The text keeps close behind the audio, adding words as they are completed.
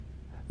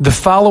The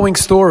following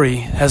story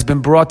has been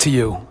brought to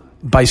you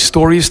by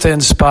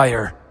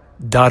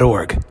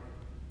StoriesToInspire.org.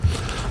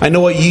 I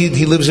know a Yid,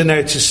 he lives in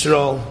Eretz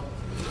Yisrael,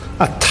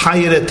 a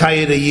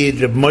Tayra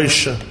Yid, Reb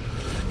Moshe.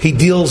 He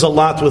deals a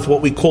lot with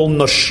what we call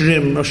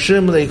Noshrim.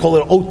 Noshrim, they call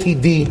it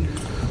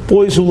OTD.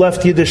 Boys who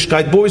left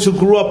Yiddishkeit, boys who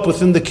grew up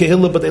within the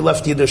Kehillah, but they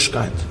left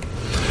Yiddishkeit.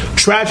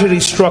 Tragedy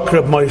struck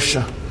Reb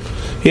Moshe.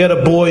 He had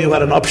a boy who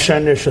had an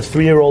upshenish, a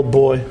 3-year-old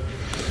boy.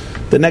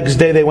 The next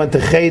day they went to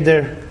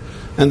Cheder,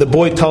 and the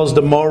boy tells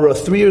the Mora,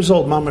 3 years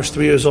old, Mama's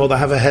 3 years old, I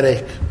have a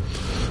headache.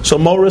 So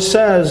Mora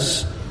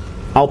says,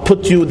 I'll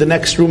put you in the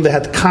next room. They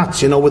had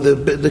cots, where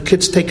the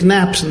kids take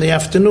naps in the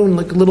afternoon,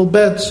 like little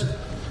beds.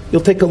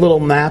 You'll take a little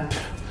nap,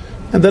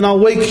 and then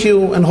I'll wake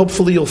you, and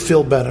hopefully you'll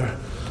feel better.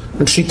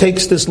 And she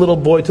takes this little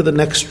boy to the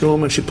next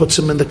room, and she puts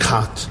him in the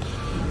cot.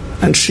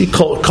 And she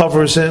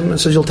covers him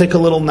and says, you'll take a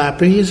little nap.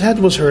 His head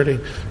was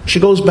hurting. She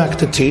goes back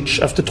to teach.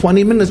 After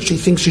 20 minutes, she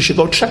thinks she should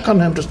go check on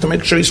him just to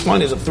make sure he's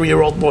fine. He's a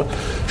 3-year-old boy.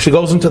 She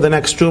goes into the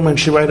next room and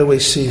she right away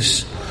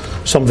sees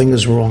something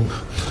is wrong.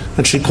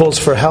 And she calls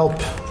for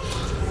help.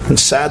 And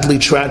sadly,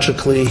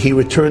 tragically, he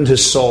returned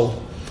his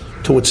soul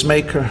to its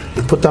maker.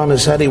 He put down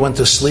his head, he went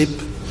to sleep.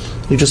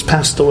 He just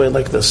passed away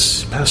like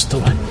this. He passed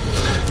away.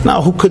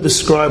 Now, who could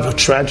describe a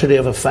tragedy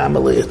of a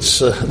family?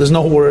 There's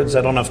no words.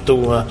 I don't have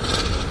to...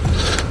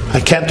 I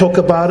can't talk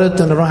about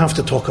it, and I don't have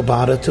to talk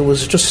about it. It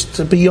was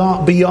just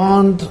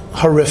beyond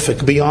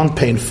horrific, beyond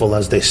painful,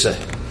 as they say.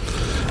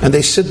 And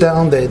they sit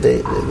down. They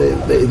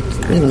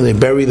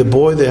bury the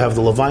boy. They have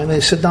the Levine. They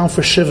sit down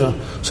for Shiva.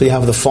 So you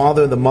have the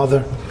father, the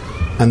mother,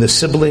 and the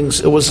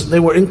siblings. They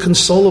were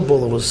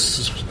inconsolable. You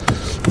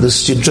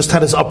just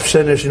had his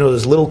upshenish,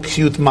 this little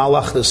cute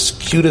malach, this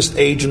cutest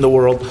age in the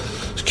world,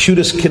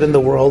 cutest kid in the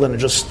world, and it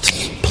just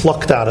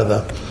plucked out of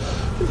them.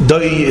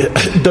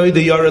 Doi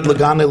the yared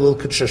lagane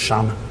lilkut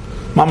shoshana.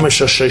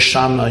 Mamash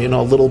shoshana,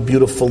 a little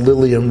beautiful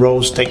lily and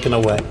rose taken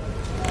away.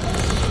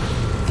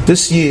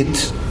 This Yid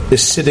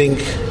is sitting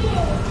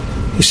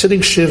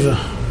Shiva.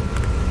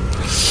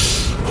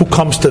 Who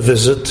comes to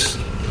visit?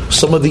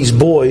 Some of these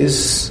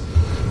boys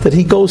that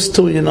he goes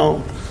to,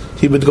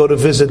 he would go to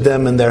visit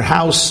them in their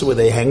house where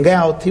they hang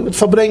out. He would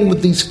fabring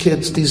with these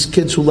kids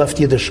who left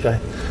Yiddishkeit.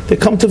 They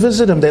come to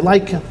visit him, they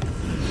like him.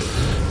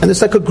 And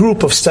it's like a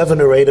group of 7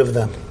 or 8 of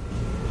them.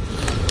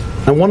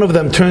 And one of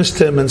them turns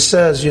to him and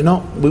says,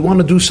 we want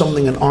to do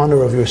something in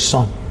honor of your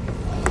son.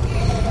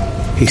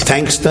 He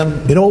thanks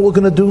them. You know what we're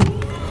going to do?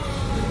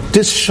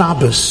 This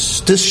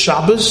Shabbos,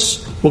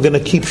 we're going to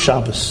keep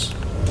Shabbos.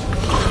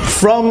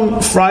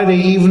 From Friday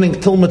evening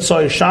till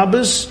Motzei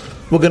Shabbos,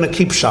 we're going to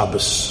keep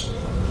Shabbos.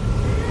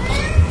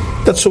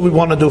 That's what we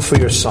want to do for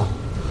your son.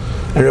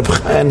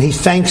 And he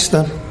thanks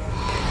them.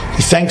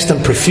 He thanks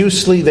them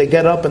profusely. They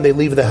get up and they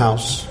leave the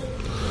house.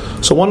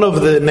 So one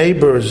of the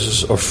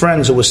neighbors or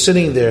friends who was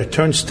sitting there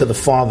turns to the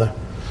father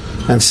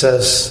and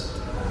says,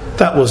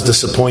 that was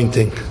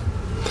disappointing.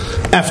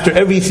 After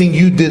everything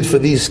you did for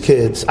these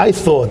kids, I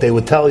thought they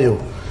would tell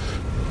you,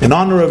 in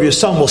honor of your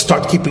son, we'll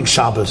start keeping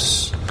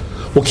Shabbos.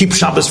 We'll keep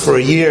Shabbos for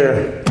a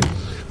year.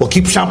 We'll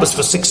keep Shabbos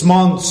for 6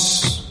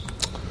 months.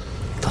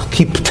 They'll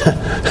keep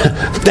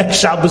next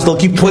Shabbos, they'll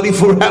keep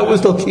 24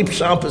 hours, they'll keep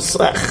Shabbos.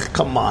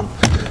 Come on.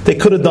 They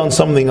could have done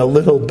something a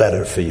little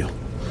better for you.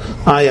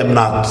 I am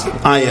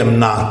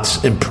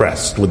not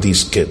impressed with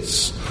these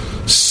kids.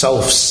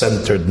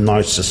 Self-centered,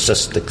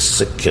 narcissistic,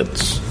 sick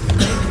kids.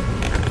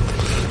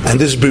 And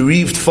this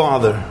bereaved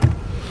father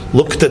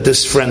looked at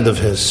this friend of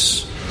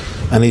his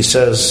and he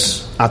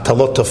says,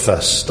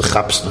 Atalotofes, the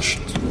chapsnasht.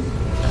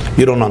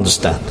 You don't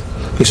understand.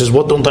 He says,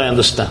 what don't I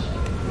understand?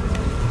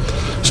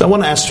 So I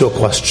want to ask you a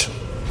question.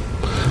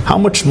 How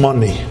much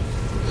money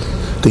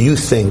do you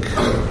think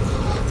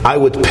I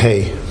would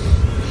pay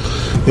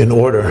in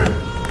order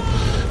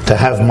to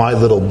have my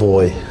little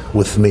boy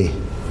with me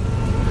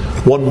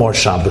one more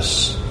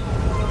Shabbos?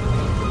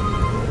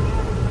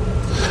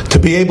 To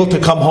be able to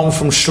come home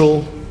from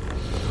shul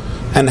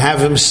and have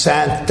him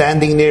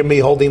standing near me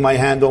holding my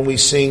hand when we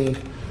sing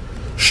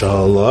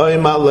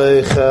Shalom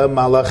Aleichem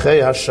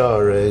Malachei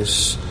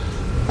Hashares,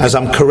 as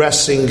I'm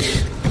caressing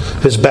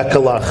his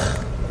bekalach.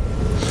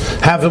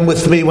 Have him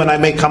with me when I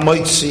make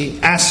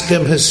hamoitzi. Ask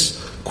him his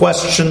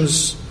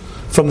questions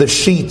from the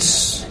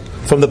sheets,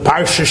 from the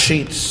parsha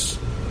sheets.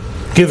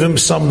 Give him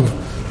some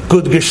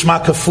good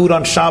geschmack of food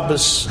on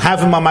Shabbos. Have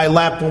him on my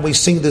lap when we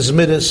sing the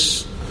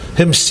Zmiris.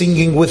 Him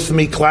singing with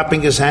me,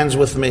 clapping his hands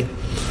with me.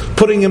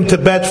 Putting him to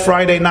bed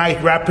Friday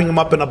night, wrapping him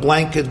up in a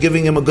blanket,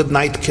 giving him a good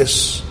night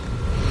kiss.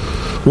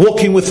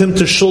 Walking with him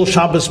to shul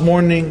Shabbos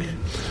morning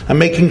and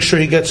making sure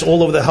he gets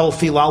all of the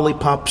healthy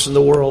lollipops in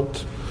the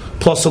world.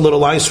 Plus a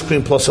little ice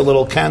cream, plus a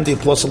little candy,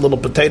 plus a little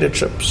potato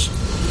chips.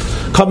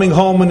 Coming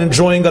home and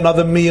enjoying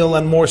another meal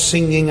and more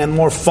singing and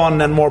more fun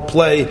and more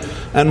play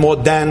and more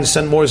dance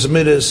and more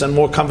zmiris and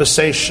more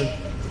conversation.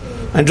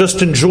 And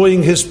just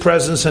enjoying his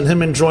presence and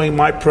him enjoying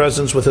my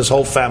presence with his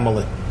whole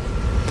family.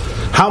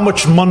 How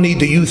much money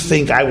do you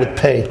think I would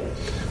pay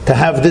to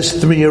have this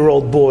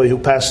 3-year-old boy who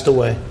passed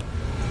away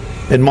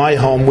in my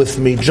home with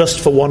me just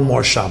for one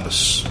more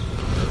Shabbos?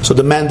 So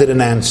the man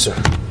didn't answer.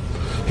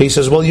 He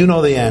says, well, you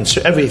know the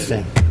answer,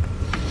 everything.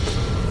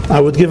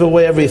 I would give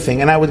away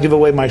everything, and I would give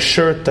away my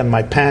shirt and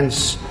my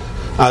pants.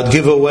 I'd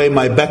give away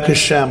my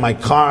bekesha, my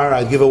car.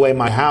 I'd give away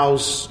my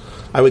house.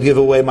 I would give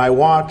away my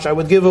watch. I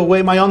would give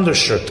away my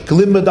undershirt.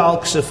 Glimmad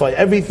al ksifai.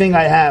 Everything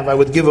I have, I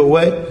would give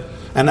away,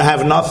 and I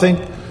have nothing,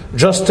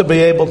 just to be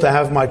able to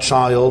have my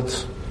child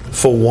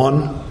for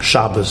one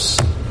Shabbos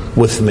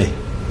with me.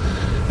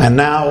 And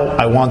now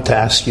I want to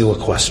ask you a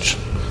question.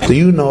 Do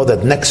you know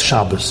that next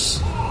Shabbos,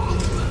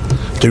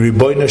 the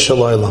Ribono Shel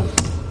Olam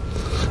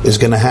is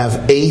going to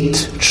have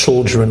 8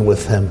 children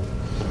with him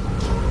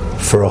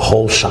for a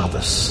whole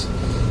Shabbos?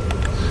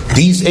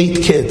 These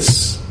 8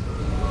 kids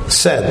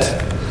said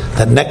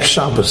that next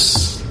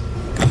Shabbos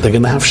they're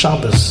going to have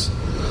Shabbos.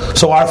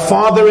 So our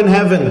Father in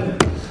heaven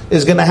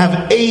is going to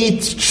have 8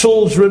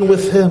 children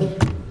with him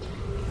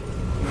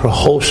for a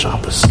whole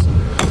Shabbos.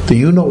 Do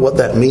you know what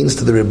that means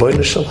to the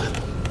Ribono Shel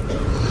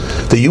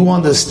Olam? Do you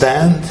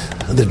understand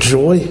the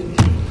joy,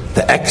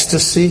 the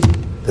ecstasy,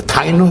 the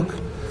tainug,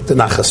 the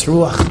nachas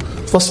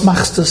ruach? Was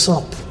machst das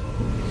up?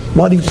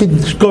 Why do you think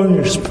it's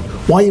going?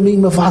 Why you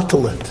mean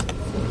mevatel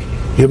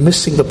it? You're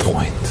missing the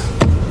point.